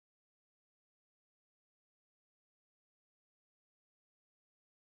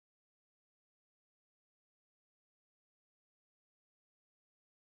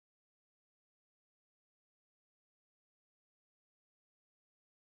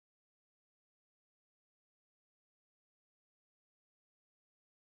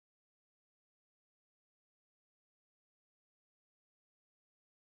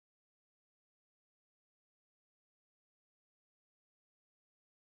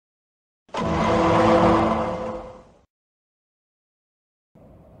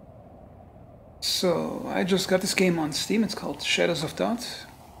So I just got this game on Steam. It's called Shadows of Doubt,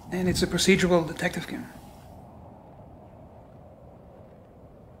 and it's a procedural detective game.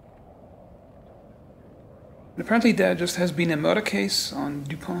 And apparently there just has been a murder case on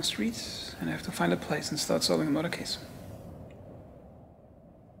Dupont Street, and I have to find a place and start solving a murder case.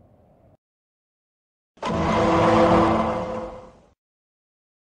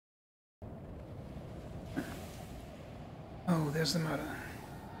 Oh, there's the murder.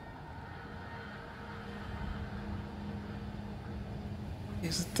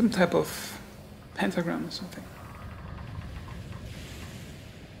 Is it some type of pentagram or something?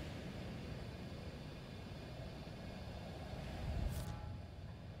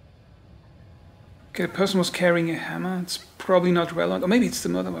 Okay, the person was carrying a hammer. It's probably not relevant. Or maybe it's the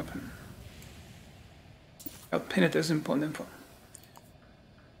murder weapon. I'll pin it as important info.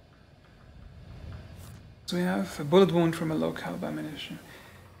 So we have a bullet wound from a low caliber ammunition.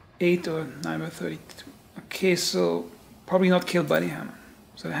 8 or 9x32. Okay, so probably not killed by the hammer.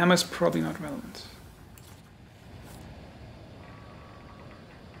 So the hammer is probably not relevant.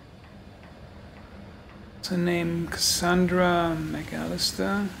 So name Cassandra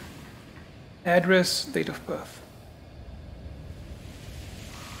McAllister. Address, date of birth.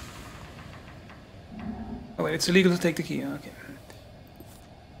 Oh wait, it's illegal to take the key. Okay.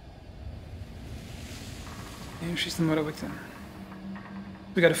 And she's the murder victim.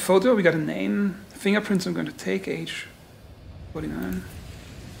 We got a photo, we got a name, fingerprints I'm going to take, age 49.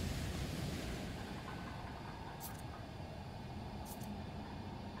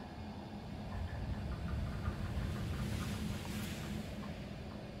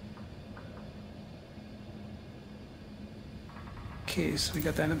 Okay, so we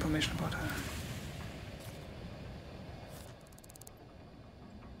got that information about her.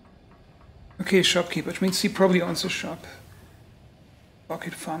 Okay, shopkeeper, which means he probably owns a shop.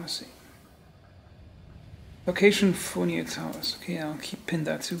 Orchid Pharmacy. Location, Fournier Towers. Okay, I'll keep pinned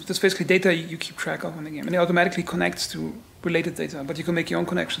that too. That's basically data you keep track of in the game. And it automatically connects to related data, but you can make your own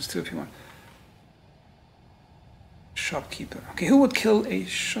connections too if you want. Shopkeeper. Okay, who would kill a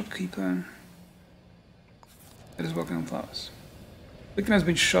shopkeeper that is working on flowers? Victim has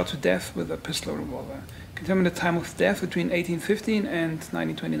been shot to death with a pistol or revolver. Determine the time of death between 1815 and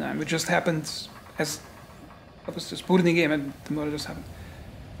 1929, which just happened as I was just booting the game and the murder just happened.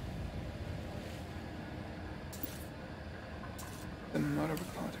 The murder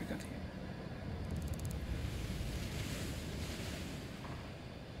report we got here.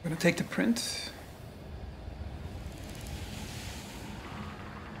 I'm gonna take the print.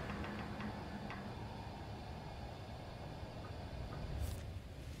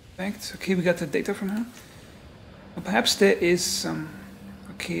 Okay, we got the data from her. Well, perhaps there is some.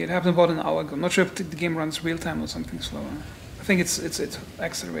 Okay, it happened about an hour ago. I'm not sure if the game runs real time or something slower. I think it's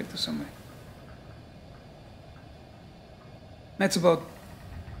accelerated some way. That's about.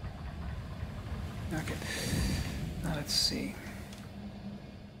 Okay. Now let's see.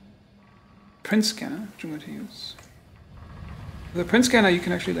 Print scanner, which I'm going to use. With the print scanner, you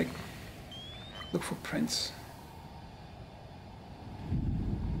can actually look for prints.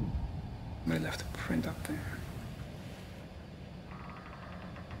 I left a print up there.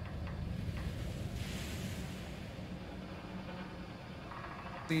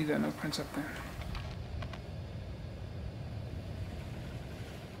 See, there are no prints up there.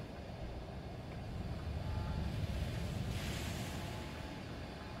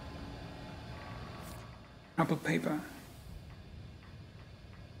 Crumpled paper.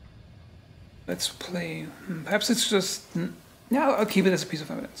 Let's play. Perhaps it's just. Yeah, I'll keep it as a piece of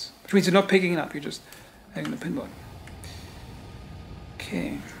evidence. Which means you're not picking it up, you're just having the pinboard.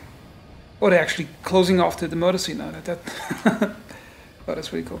 Okay. Oh, they're actually closing off the murder scene now. Oh,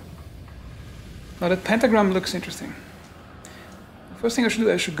 that's really cool. Now that pentagram looks interesting. The first thing I should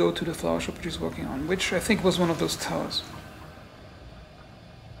do, I should go to the flower shop which he's working on, which I think was one of those towers.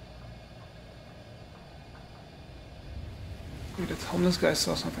 Maybe that homeless guy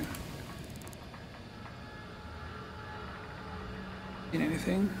saw something. Seen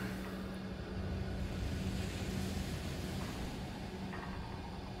anything?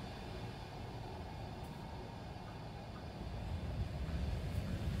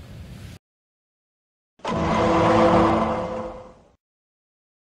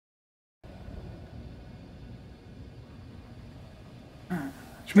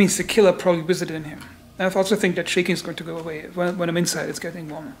 Which means the killer probably visited in here. I also think that shaking is going to go away. When I'm inside, it's getting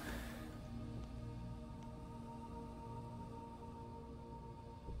warmer.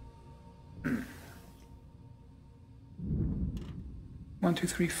 1, 2,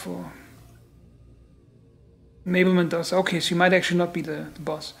 3, 4. Enablement does. Okay, so you might actually not be the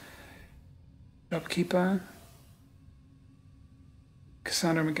boss. Shopkeeper.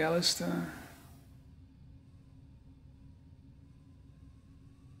 Cassandra McAllister.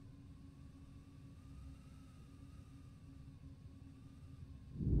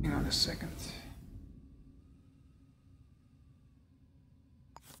 Hang on a second.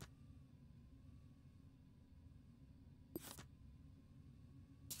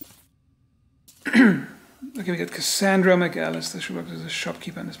 Okay, we got Cassandra McAllister. She works as a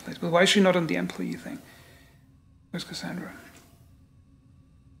shopkeeper in this place. But why is she not on the employee thing? Where's Cassandra?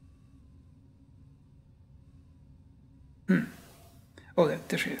 Oh,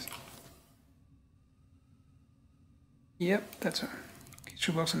 there she is. Yep, that's her. Okay,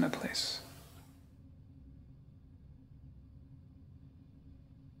 she works in that place.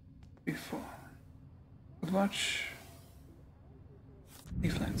 3, 4. Good watch.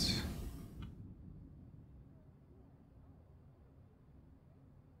 Leaflets.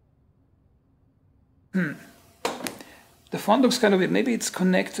 The font looks kind of weird. Maybe it's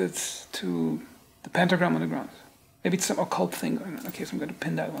connected to the pentagram on the ground. Maybe it's some occult thing going on. Okay, so I'm going to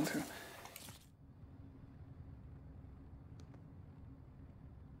pin that one too.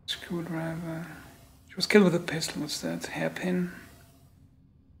 Screwdriver. She was killed with a pistol. What's that? Hairpin.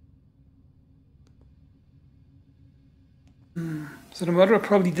 So the murderer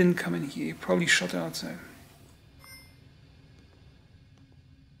probably didn't come in here. He probably shot her outside.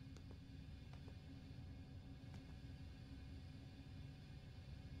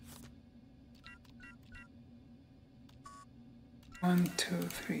 One, two,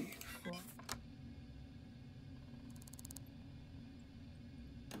 three, 4.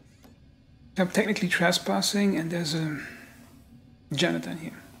 I'm technically trespassing, and there's a janitor in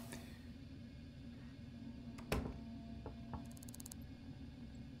here.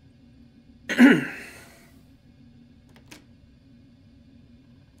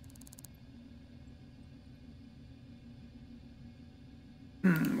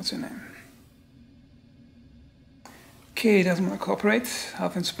 What's your name? Okay, doesn't want to cooperate.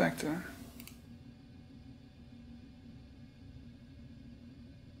 Health inspector.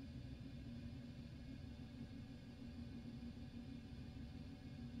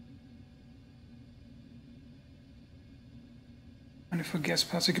 And for guest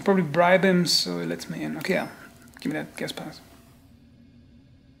pass, you could probably bribe him so he lets me in. Okay, yeah. Give me that guest pass.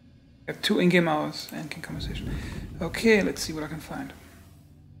 I have 2 in-game hours and can conversation. Okay, let's see what I can find.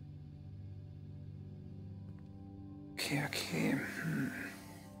 Okay.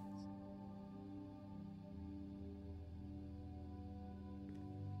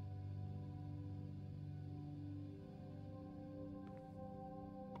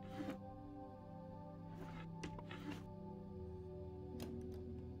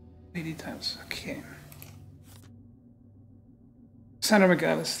 Lady tiles. Okay. Cassandra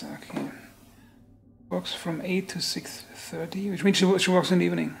McAllister. Okay. Works from 8 to 6:30, which means she works in the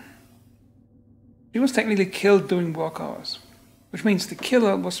evening. She was technically killed during work hours, which means the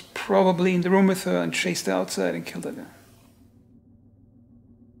killer was probably in the room with her and chased her outside and killed her there.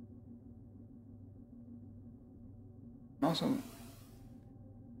 Also,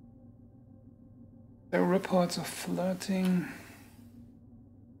 there are reports of flirting.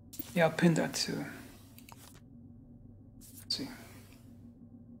 Yeah, I'll pin that too. Let's see.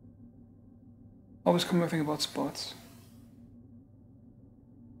 Always conversing about sports.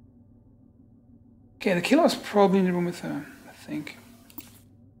 Okay, the killer was probably in the room with her, I think.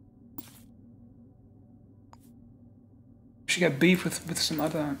 She got beef with some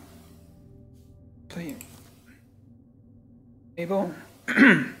other player. Abel.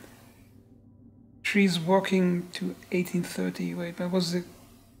 She's walking to 1830. Wait, that was the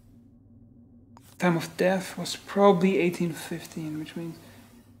time of death was probably 1815, which means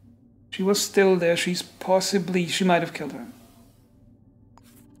she was still there. She might have killed her.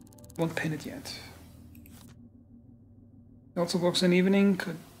 Won't pin it yet. Also works in the evening,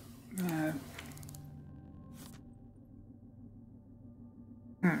 could...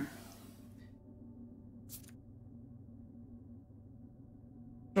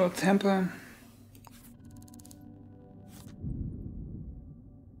 Short temper.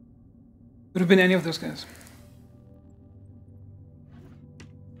 Could have been any of those guys.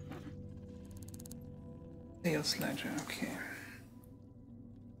 Sales ledger, okay.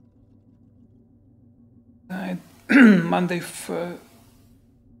 Died Monday for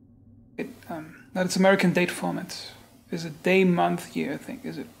no, it's American date format. Is it day, month, year, I think,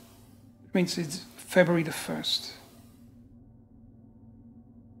 is it? It means it's February the 1st.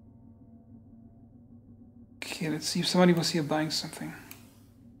 Okay, let's see if somebody was here buying something.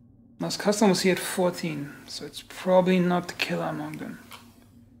 Last customer was here at 14, so it's probably not the killer among them.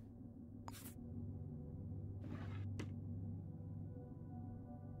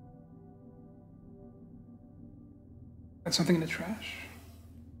 Got something in the trash?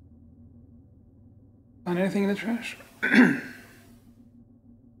 Find anything in the trash?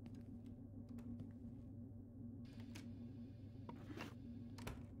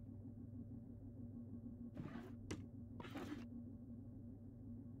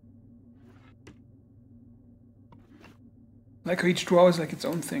 Like how each drawer is like its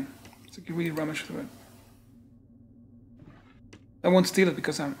own thing. It's like you really rummage through it. I won't steal it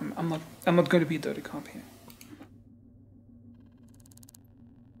because I'm not going to be a dirty cop here.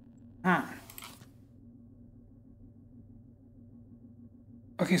 Huh.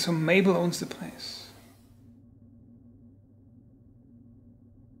 Okay, so Mabel owns the place.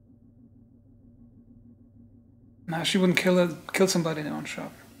 Nah, she wouldn't kill somebody in her own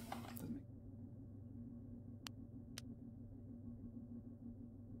shop.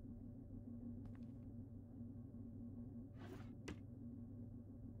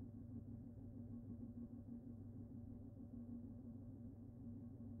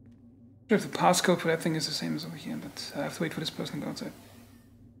 If the passcode for that thing is the same as over here, but I have to wait for this person to go outside.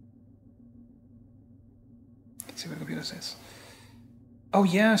 Let's see what the computer says. Oh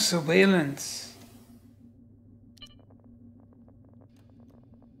yeah, surveillance.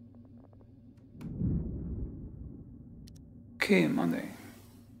 Okay, Monday.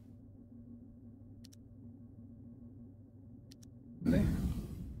 Monday?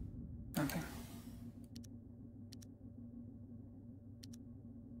 Nothing.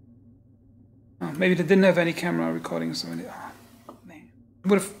 Oh, maybe they didn't have any camera recording, so oh, man.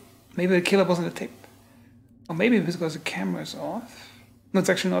 What if maybe the killer wasn't a tape? Or maybe it's because the camera is off? No, it's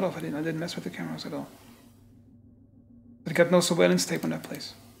actually not off. I didn't mess with the cameras at all. But it got no surveillance tape on that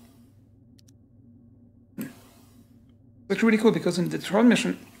place. It's really cool because in the Tron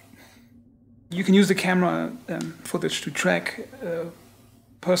mission, you can use the camera footage to track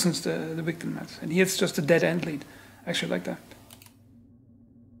persons the victim met. And here it's just a dead end lead. I actually like that.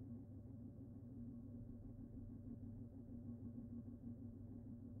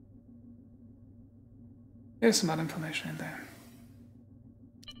 There's some other information in there.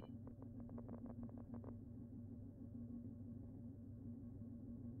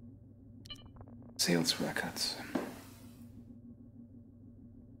 Sales records.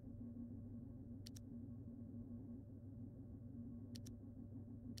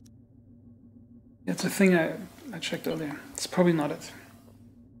 That's a thing I checked earlier. It's probably not it.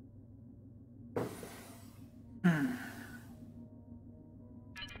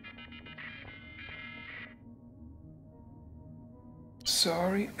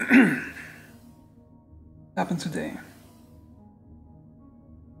 Sorry. Happened today.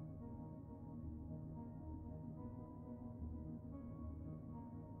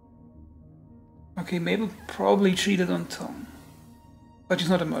 Okay, Mabel probably cheated on Tom. But she's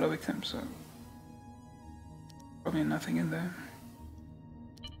not a murder victim, so probably nothing in there.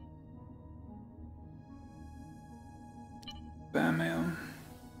 Spam mail.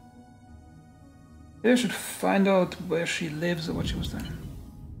 Maybe I should find out where she lives or what she was doing.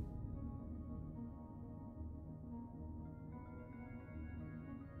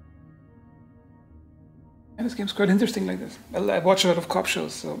 Yeah, this game's quite interesting like this. Well, I watch a lot of cop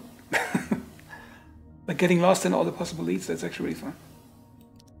shows, so like getting lost in all the possible leads, that's actually really fun.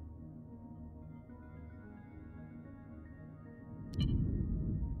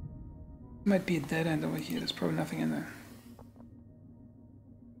 Might be a dead end over here, there's probably nothing in there.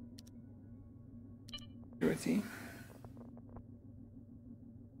 Security.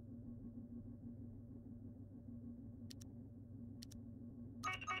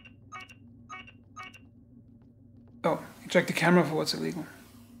 Oh, check the camera for what's illegal.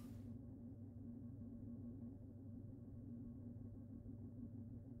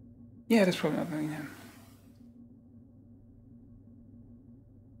 Yeah, there's probably nothing in here.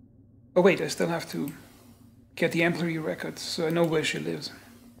 Oh wait, I still have to get the employee records so I know where she lives.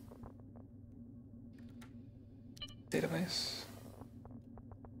 Database.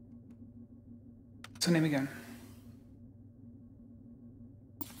 What's her name again?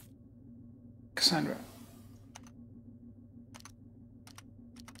 Cassandra.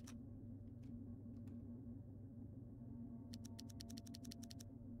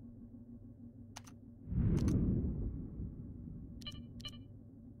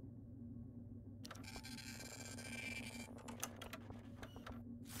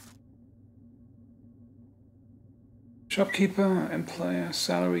 Shopkeeper, employer,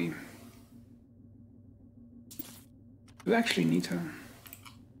 salary. We actually need her.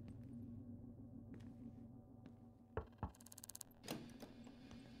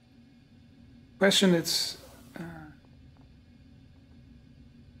 Question is,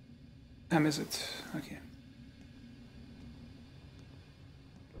 time is it? Okay.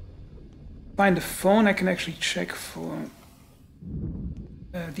 find the phone, I can actually check for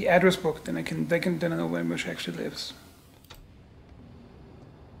the address book. Then then I know where she actually lives.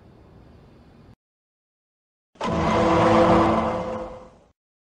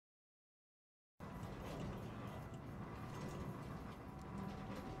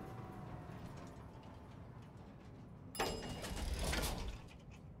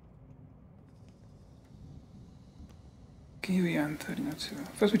 Okay, here we are in 1302.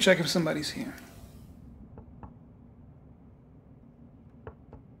 First we check if somebody's here.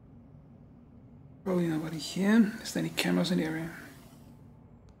 Probably nobody here. Is there any cameras in the area?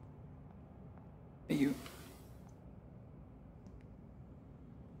 Hey, you.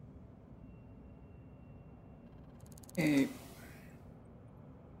 Hey.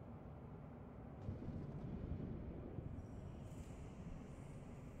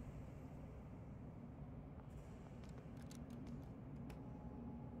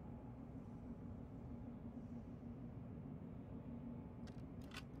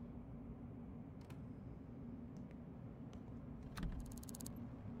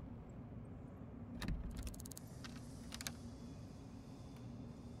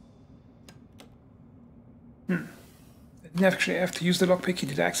 I didn't actually have to use the lockpick.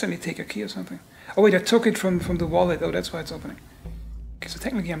 Did I accidentally take a key or something? Oh wait, I took it from the wallet. Oh, that's why it's opening. Okay, so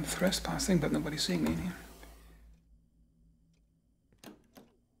technically I'm trespassing, but nobody's seeing me in here.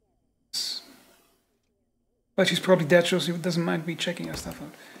 But she's probably dead, so she doesn't mind me checking her stuff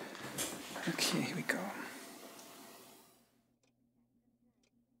out. Okay, here we go.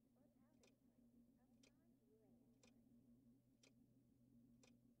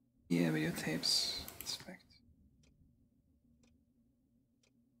 Yeah, videotapes. Inspect.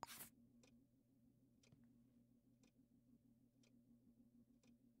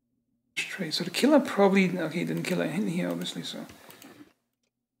 Straight. So the killer probably okay didn't kill her in here, obviously. So.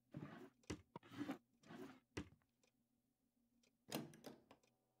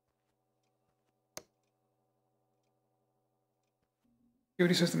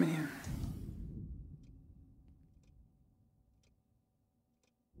 Security system in here.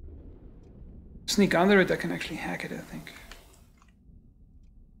 Sneak under it, I can actually hack it, I think.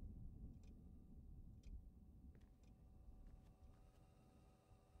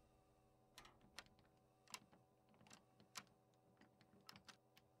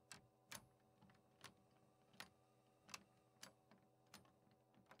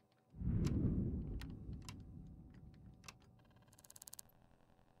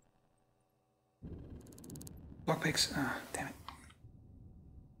 Lockpicks. Ah, damn it.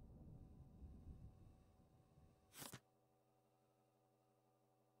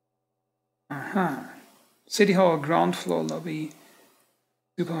 City Hall, ground floor lobby.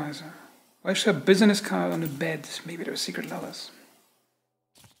 Supervisor. Why is there a business card on the bed? Maybe there are secret ladders.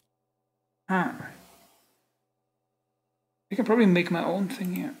 I can probably make my own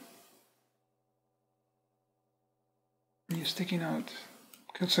thing here. New sticky note.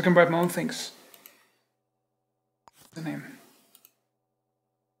 So I can write my own things. The name.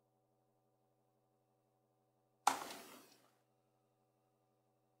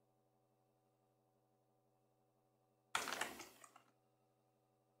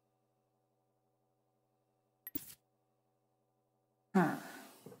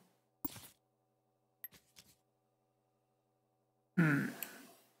 Okay,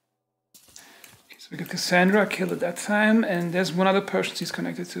 so we got Cassandra killed at that time, and there's one other person she's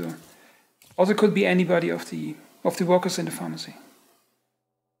connected to. Also could be anybody of the workers in the pharmacy.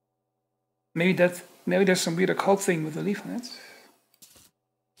 Maybe there's some weird occult thing with the leaf on it.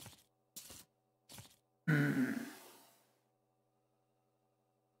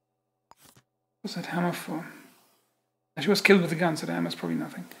 What's that hammer for? She was killed with a gun, so the hammer's probably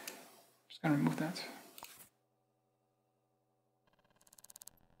nothing. Just gonna remove that.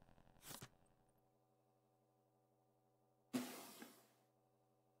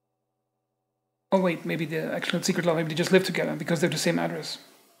 Oh wait, maybe the actual secret law, maybe they just live together because they're the same address.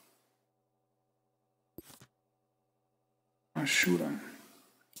 Or shooter.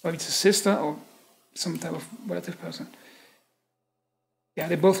 Or it's a sister or some type of relative person. Yeah,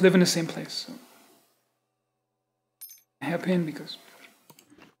 they both live in the same place. So. Hairpin because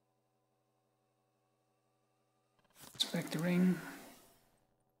inspect the ring.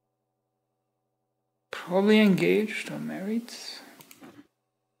 Probably engaged or married.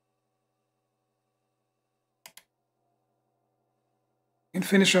 And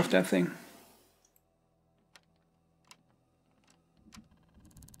finish off that thing.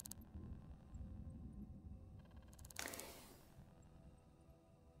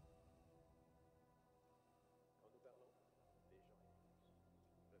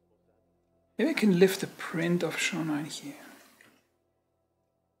 Maybe I can lift the print of Shauna in here.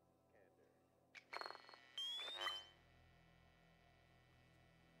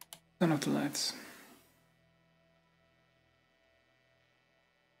 Turn off the lights.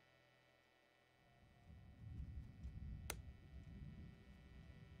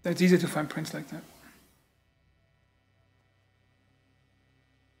 It's easy to find prints like that.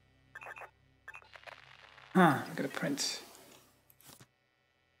 Look at a print.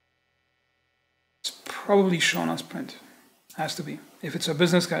 It's probably Shauna's print. Has to be. If it's a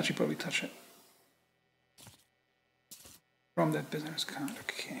business card, she probably touched it. From that business card,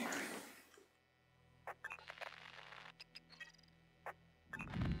 okay.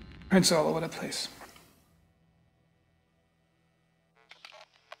 Prints all over the place.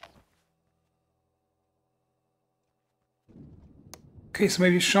 Okay, so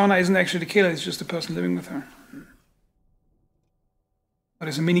maybe Shauna isn't actually the killer, it's just the person living with her. But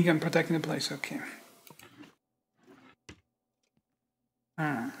there's a minigun protecting the place, okay.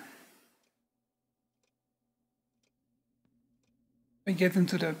 I get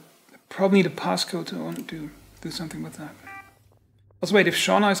into the, probably need a passcode to want to do something with that. Also wait, if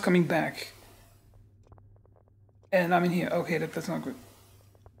Shauna is coming back, and I'm in here, okay, that's not good.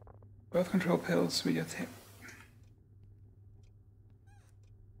 Birth control pills, videotape.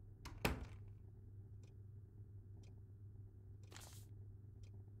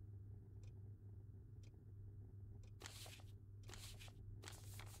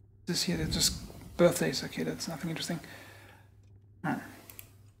 This here, it's just birthdays, okay, that's nothing interesting.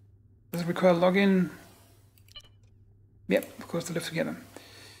 Does it require login? Yep, of course they live together.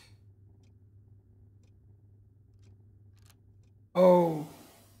 Oh.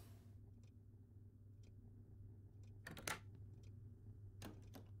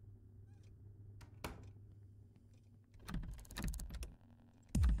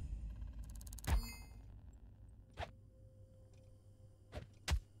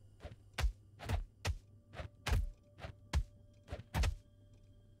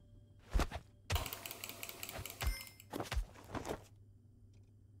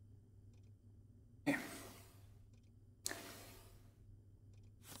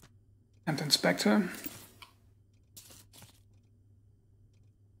 And inspector.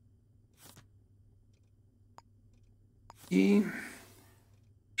 E.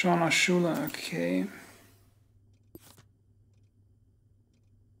 Shauna Schuler, okay.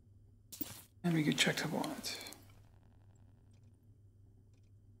 And we could check the wallet.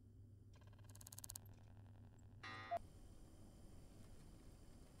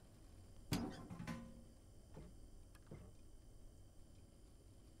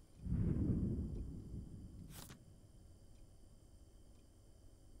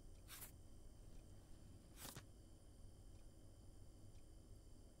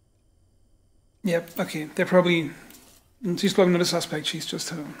 Yep, okay, they're probably, she's probably not a suspect, she's just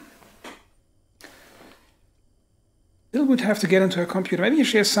her. Bill would have to get into her computer. Maybe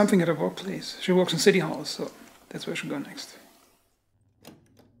she has something at her workplace. She works in City Hall, so that's where she'll go next.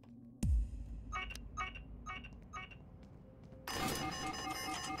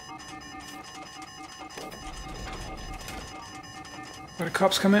 Where the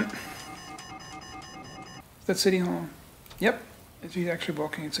cops come in. Is that City Hall? Yep, she's actually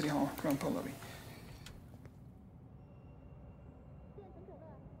walking in City Hall, ground floor lobby.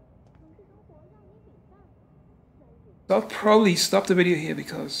 So I'll probably stop the video here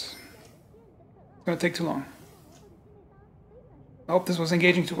because it's going to take too long. I hope this was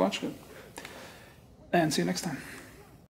engaging to watch, and see you next time.